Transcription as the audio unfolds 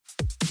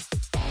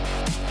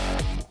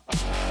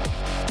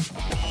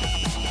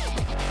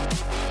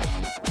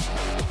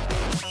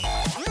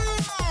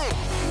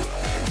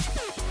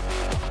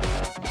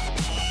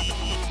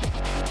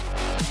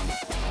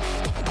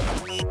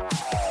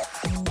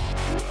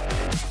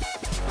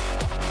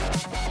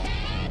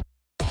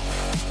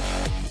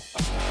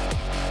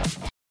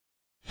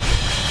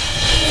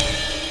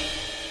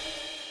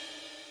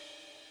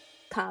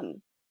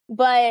come.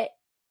 But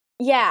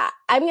yeah,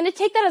 I'm going to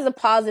take that as a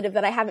positive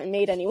that I haven't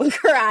made anyone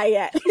cry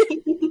yet.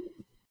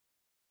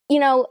 You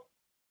know,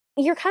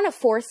 you're kind of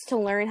forced to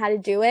learn how to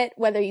do it,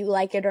 whether you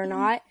like it or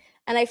not.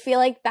 And I feel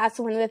like that's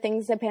one of the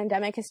things the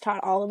pandemic has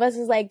taught all of us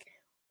is like,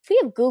 if we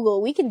have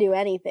Google, we can do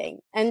anything.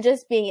 And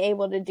just being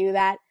able to do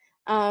that.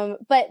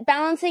 But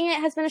balancing it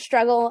has been a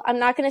struggle. I'm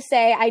not going to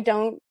say I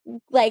don't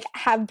like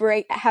have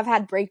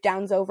had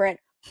breakdowns over it,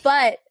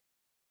 but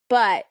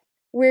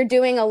we're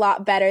doing a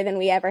lot better than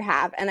we ever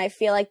have. And I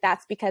feel like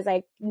that's because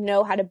I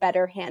know how to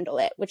better handle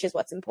it, which is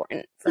what's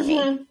important for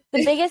me.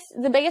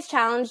 The biggest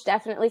challenge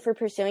definitely for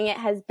pursuing it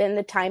has been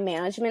the time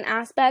management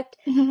aspect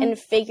and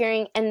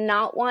figuring and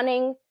not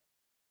wanting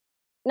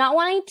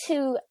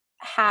to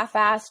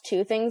half-ass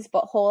two things,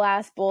 but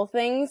whole-ass both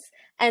things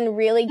and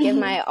really give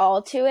my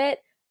all to it.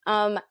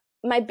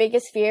 My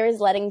biggest fear is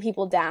letting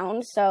people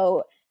down.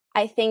 So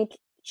I think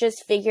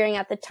just figuring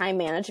out the time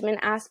management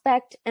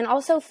aspect and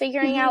also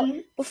figuring out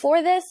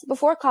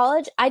before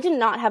college, I did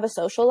not have a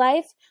social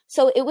life.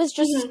 So it was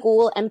just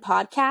school and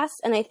podcasts.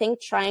 And I think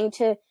trying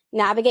to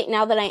navigate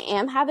now that I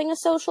am having a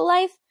social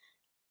life,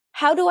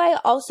 how do I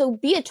also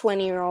be a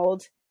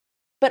 20-year-old,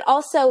 but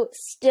also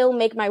still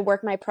make my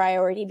work my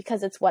priority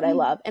because it's what I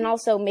love. And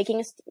also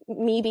making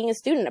me being a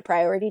student a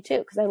priority too,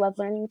 because I love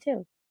learning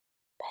too.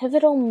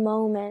 Pivotal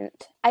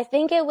moment. I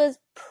think it was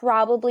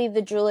probably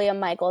the Julia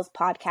Michaels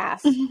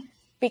podcast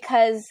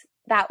because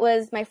that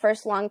was my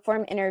first long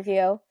form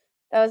interview.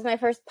 That was my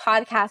first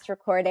podcast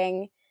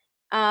recording.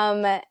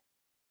 And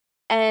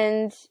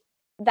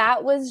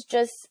that was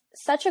just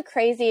such a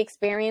crazy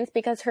experience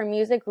because her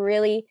music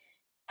really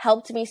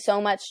helped me so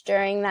much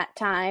during that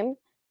time.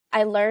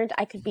 I learned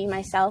I could be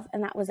myself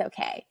and that was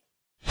okay.